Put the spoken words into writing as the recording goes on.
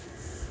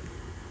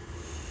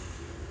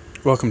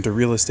Welcome to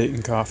Real Estate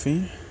and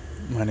Coffee.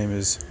 My name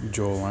is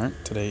Joel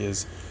Arndt. Today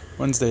is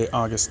Wednesday,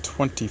 August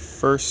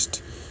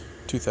 21st,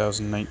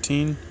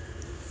 2019.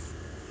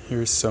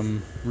 Here's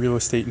some real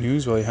estate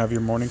news while you have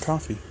your morning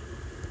coffee.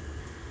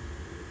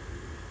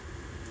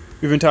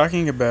 We've been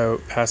talking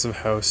about passive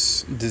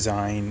house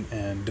design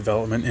and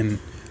development in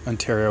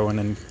Ontario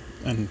and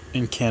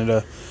in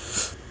Canada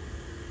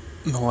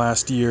in the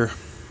last year.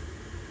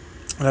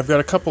 And I've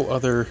got a couple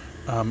other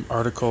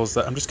articles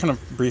that I'm just kind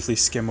of briefly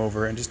skim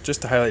over and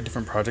just to highlight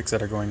different projects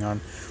that are going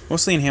on,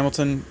 mostly in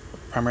Hamilton,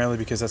 primarily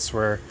because that's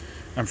where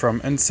I'm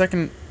from, and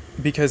second,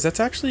 because that's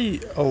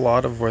actually a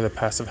lot of where the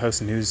passive house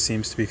news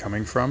seems to be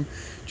coming from.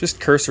 Just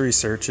cursory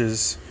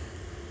searches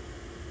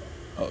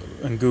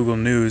on Google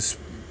News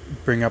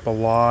bring up a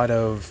lot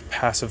of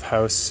passive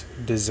house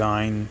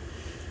design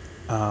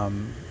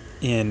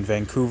in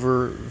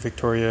Vancouver,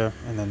 Victoria,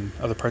 and then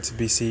other parts of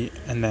BC,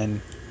 and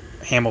then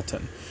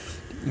Hamilton.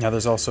 Now,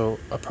 there's also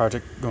a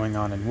project going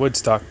on in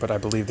Woodstock, but I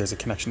believe there's a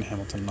connection to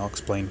Hamilton, and I'll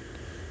explain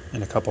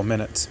in a couple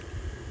minutes.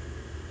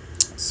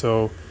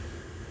 So,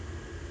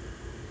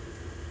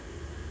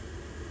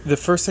 the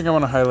first thing I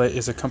want to highlight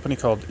is a company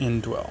called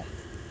Indwell,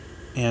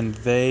 and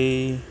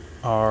they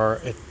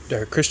are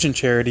a Christian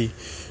charity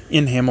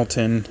in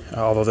Hamilton,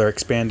 although they're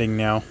expanding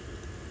now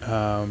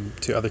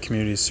to other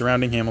communities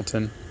surrounding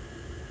Hamilton.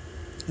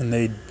 And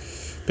they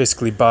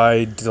basically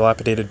buy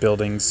dilapidated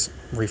buildings,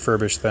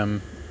 refurbish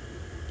them,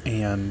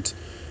 and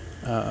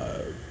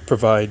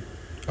provide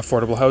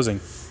affordable housing.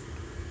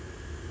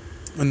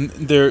 And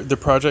their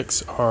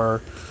projects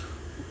are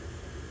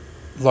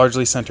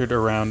largely centered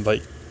around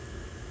like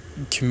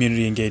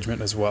community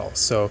engagement as well.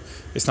 So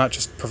it's not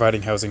just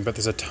providing housing, but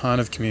there's a ton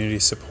of community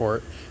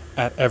support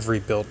at every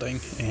building,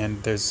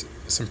 and there's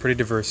some pretty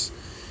diverse.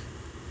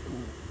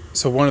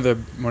 So one of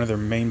their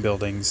main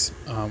buildings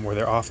where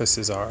their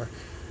offices are.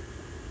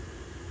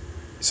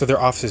 So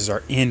their offices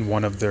are in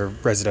one of their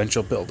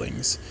residential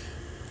buildings,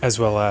 as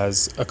well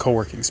as a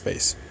co-working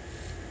space.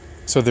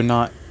 So they're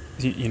not,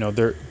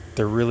 they're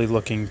really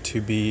looking to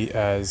be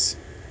as,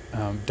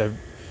 I don't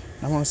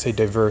want to say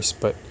diverse,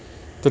 but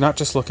they're not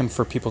just looking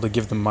for people to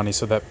give them money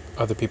so that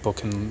other people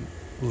can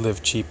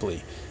live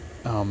cheaply.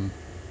 There's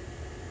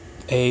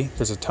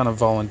a ton of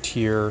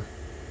volunteer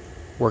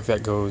work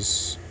that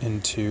goes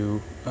into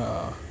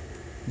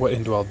what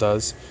Indwell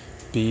does.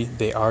 B,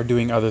 they are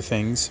doing other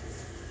things.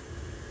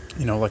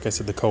 Like I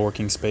said, the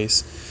co-working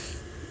space.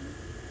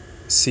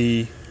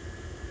 C,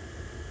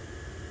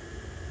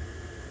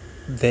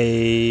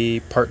 they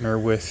partner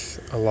with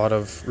a lot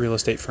of real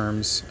estate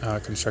firms,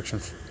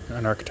 construction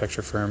and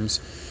architecture firms,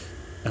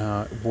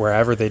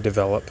 wherever they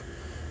develop.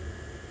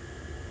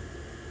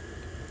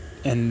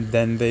 And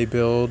then they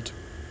build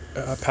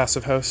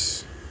passive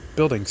house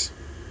buildings.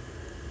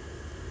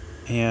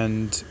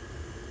 And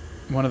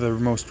one of the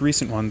most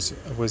recent ones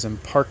was in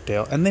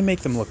Parkdale, and they make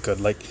them look good.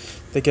 Like,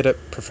 they get it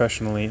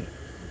professionally.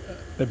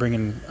 They bring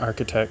in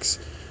architects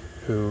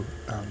who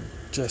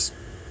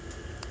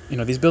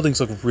these buildings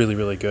look really,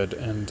 really good.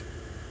 And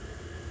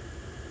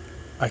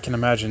I can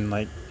imagine,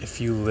 like, if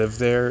you live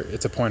there,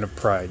 it's a point of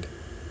pride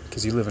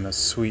because you live in a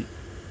sweet,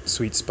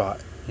 sweet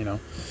spot,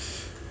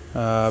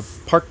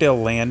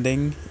 Parkdale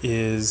Landing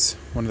is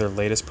one of their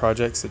latest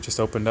projects that just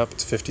opened up.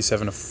 It's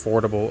 57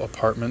 affordable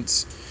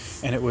apartments,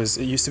 and it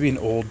used to be an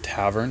old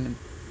tavern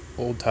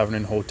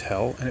and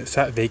hotel, and it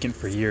sat vacant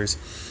for years.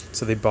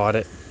 So they bought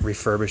it,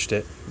 refurbished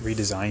it,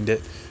 redesigned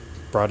it,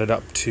 brought it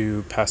up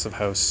to passive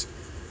house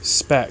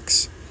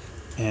specs,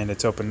 and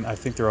it's open. I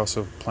think they're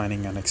also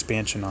planning an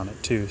expansion on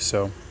it too.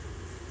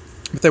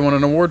 But they won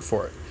an award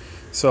for it.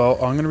 So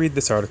I'm going to read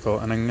this article,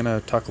 and I'm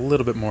going to talk a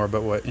little bit more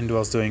about what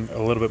Indwell's doing,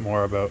 a little bit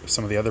more about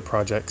some of the other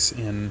projects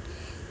in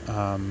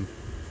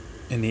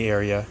the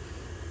area,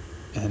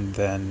 and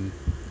then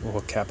we'll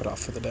cap it off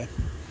for the day.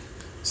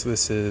 So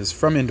this is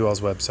from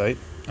Indwell's website.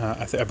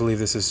 I believe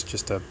this is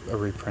just a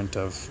reprint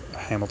of a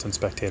Hamilton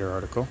Spectator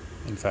article.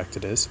 In fact,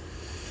 it is.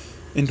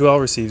 Indwell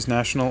receives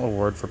National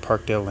Award for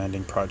Parkdale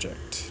Landing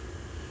Project.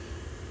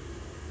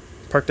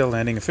 Parkdale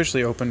Landing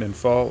officially opened in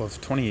fall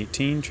of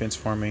 2018,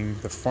 transforming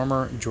the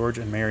former George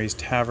and Mary's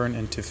Tavern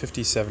into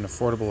 57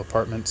 affordable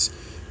apartments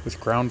with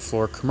ground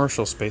floor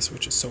commercial space,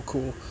 which is so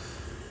cool,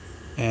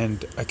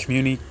 and a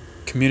community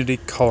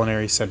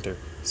culinary center.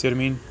 See what I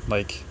mean?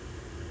 Like,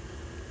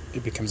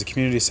 it becomes a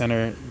community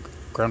center,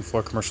 ground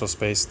floor commercial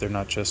space. They're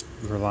not just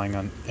relying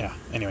on,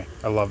 anyway,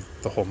 I love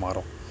the whole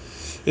model.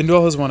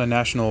 Indwell has won a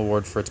national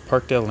award for its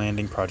Parkdale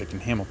Landing project in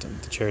Hamilton.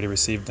 The charity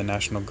received the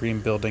National Green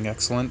Building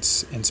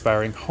Excellence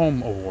Inspiring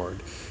Home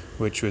Award,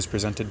 which was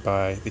presented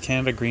by the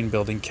Canada Green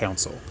Building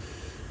Council.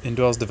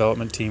 Indwell's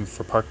development team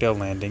for Parkdale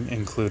Landing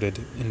included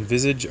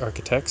Envisage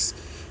Architects.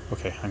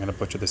 Okay, I'm going to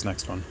butcher this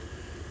next one.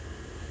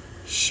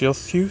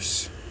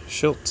 Schilthuis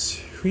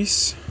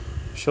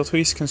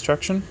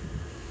Construction,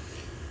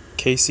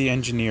 Casey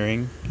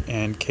Engineering,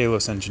 and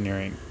Kalos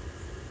Engineering.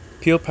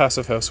 Peel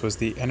Passive House was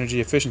the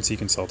energy efficiency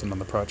consultant on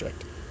the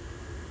project.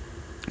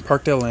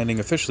 Parkdale Landing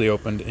officially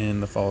opened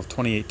in the fall of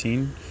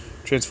 2018,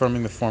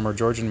 transforming the former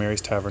George and Mary's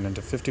Tavern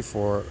into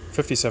 57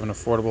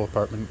 affordable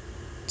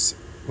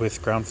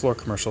with ground floor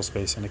commercial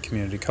space and a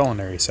community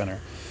culinary center.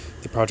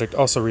 The project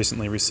also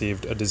recently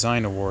received a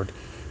design award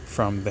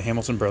from the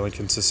Hamilton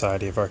Burlington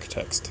Society of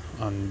Architects.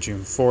 On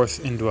June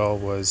 4th, Indwell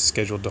was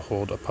scheduled to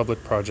hold a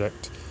public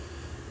project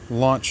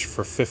launch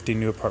for 50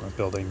 new apartment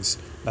buildings.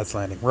 That's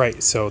landing.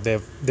 Right, so they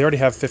already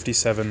have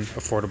 57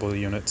 affordable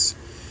units.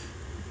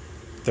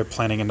 They're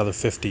planning another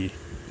 50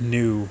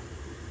 new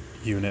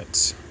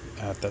units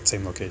at that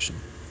same location.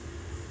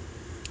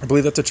 I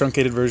believe that's a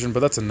truncated version, but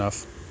that's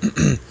enough.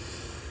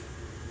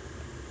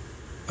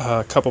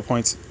 A couple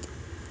points.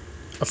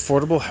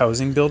 Affordable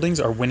housing buildings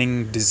are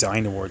winning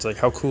design awards. Like,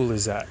 how cool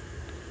is that?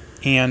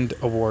 And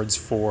awards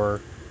for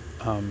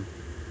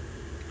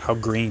how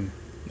green,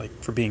 like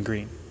for being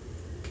green.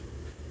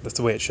 That's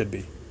the way it should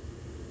be.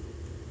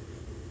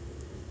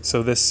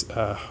 So this,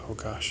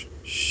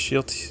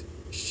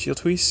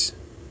 Shieldhuis,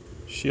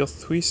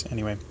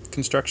 anyway,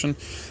 construction.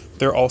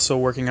 They're also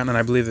working on, and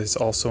I believe it's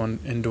also an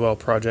Indwell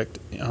project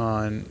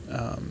on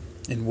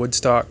in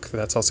Woodstock.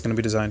 That's also going to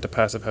be designed to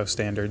passive house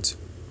standards.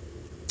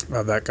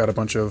 That got a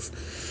bunch of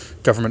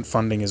government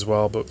funding as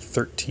well, about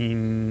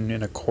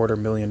 $13.25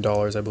 million,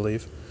 I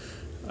believe.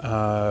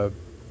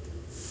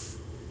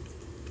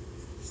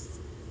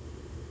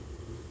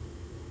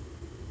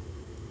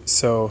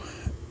 So,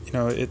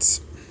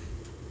 it's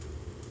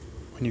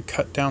when you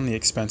cut down the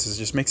expenses, it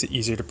just makes it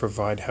easier to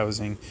provide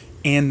housing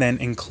and then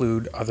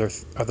include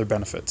other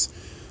benefits,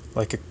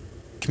 like a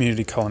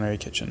community culinary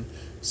kitchen.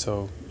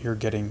 So you're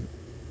getting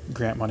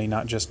grant money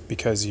not just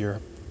because you're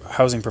a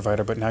housing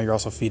provider, but now you're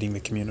also feeding the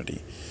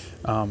community.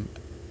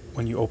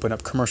 When you open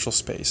up commercial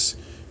space,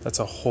 that's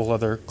a whole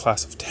other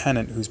class of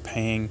tenant who's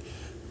paying.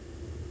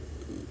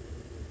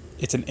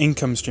 It's an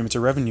income stream, it's a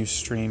revenue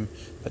stream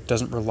that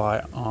doesn't rely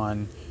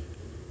on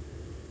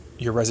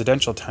your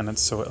residential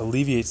tenants, so it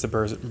alleviates the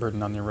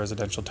burden on your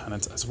residential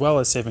tenants, as well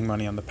as saving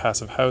money on the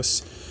passive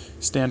house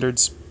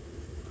standards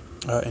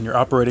and your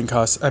operating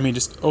costs. I mean,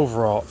 just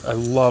overall, I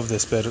love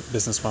this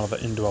business model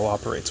that Indwell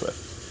operates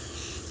with.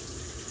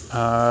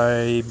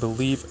 I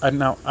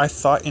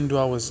thought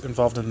Indwell was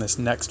involved in this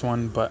next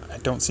one, but I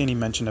don't see any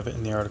mention of it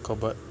in the article.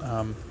 But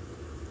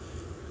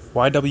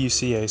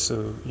YWCA,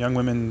 so Young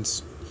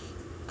Women's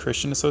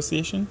Christian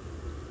Association.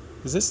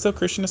 Is this still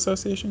Christian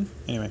Association?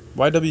 Anyway,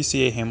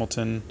 YWCA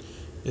Hamilton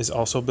is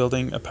also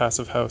building a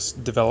passive house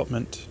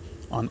development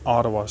on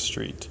Ottawa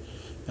Street,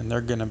 and they're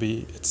gonna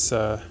be it's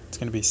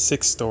gonna be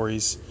 6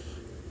 stories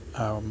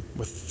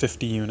with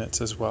 50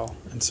 units as well,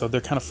 and so they're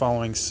kind of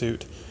following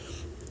suit.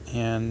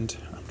 And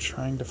I'm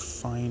trying to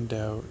find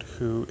out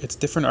who. It's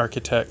different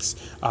architects.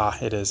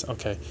 It is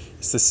okay.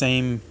 It's the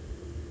same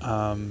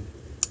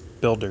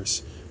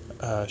builders,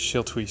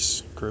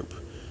 Schiltwies Group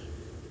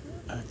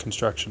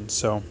Construction.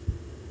 So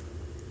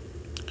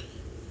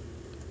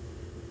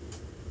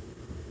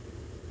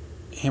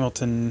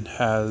Hamilton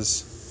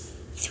has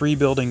 3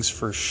 buildings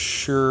for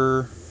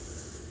sure.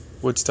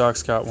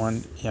 Woodstock's got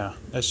one. Yeah,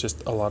 it's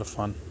just a lot of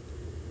fun.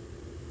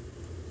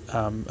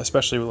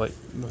 Especially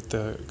with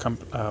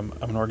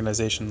an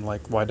organization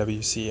like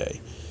YWCA.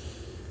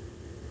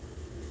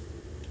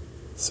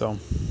 So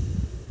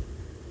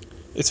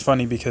it's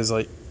funny because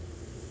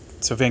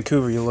so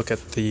Vancouver, you look at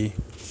the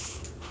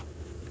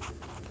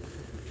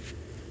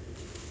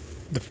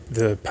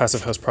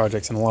passive house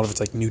projects, and a lot of it's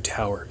like new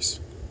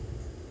towers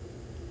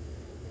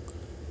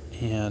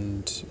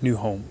and new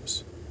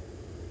homes.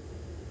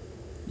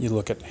 You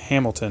look at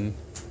Hamilton,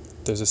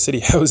 there's a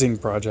city housing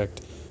project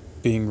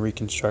being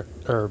redeveloped,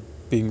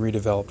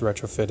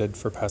 retrofitted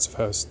for passive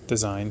house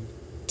design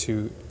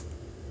to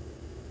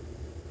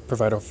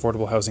provide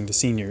affordable housing to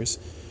seniors,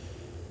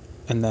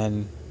 and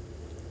then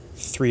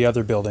 3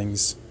 other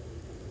buildings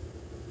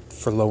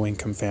for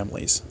low-income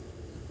families,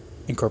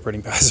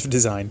 incorporating passive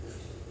design.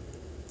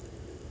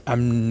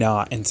 I'm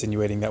not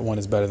insinuating that one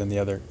is better than the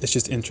other. It's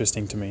just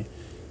interesting to me.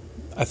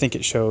 I think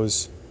it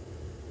shows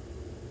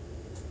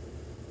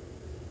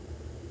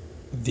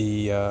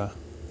the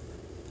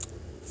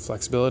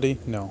flexibility.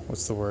 No,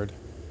 what's the word?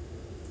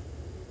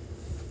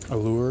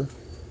 Allure.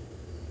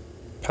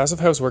 Passive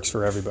house works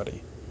for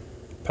everybody.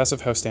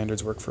 Passive house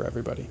standards work for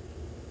everybody.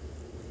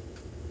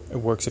 It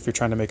works if you're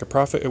trying to make a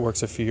profit. It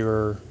works if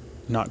you're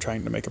not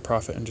trying to make a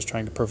profit and just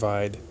trying to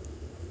provide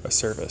a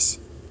service.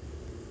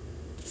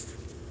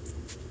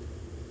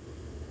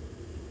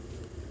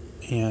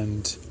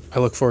 And I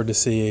look forward to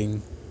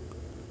seeing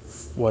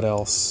what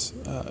else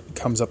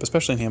comes up,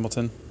 especially in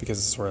Hamilton, because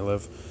this is where I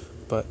live.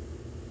 But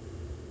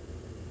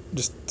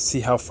just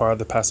see how far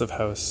the passive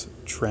house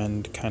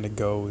trend kind of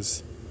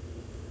goes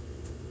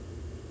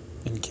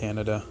in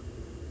Canada.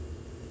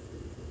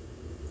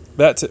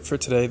 That's it for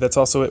today. That's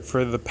also it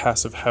for the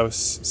Passive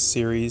House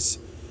series.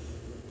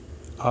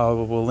 I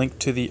will link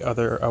to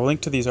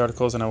these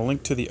articles, and I will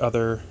link to the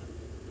other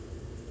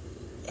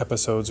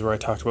episodes where I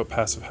talked about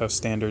passive house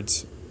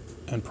standards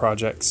and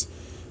projects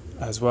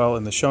as well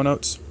in the show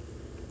notes.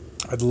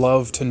 I'd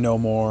love to know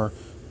more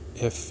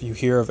if you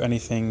hear of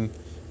anything,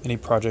 any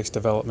projects,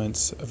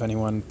 developments, of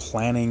anyone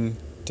planning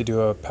to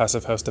do a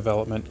passive house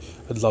development.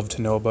 I'd love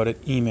to know about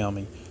it. Email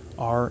me,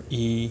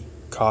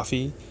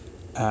 recoffee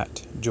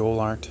at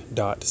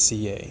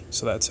joelarndt.ca.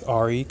 So that's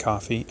RE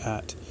Coffee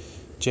at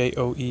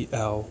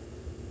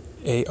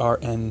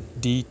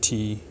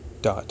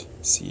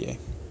JOELARNDT.ca.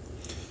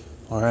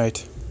 All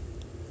right.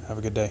 Have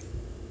a good day.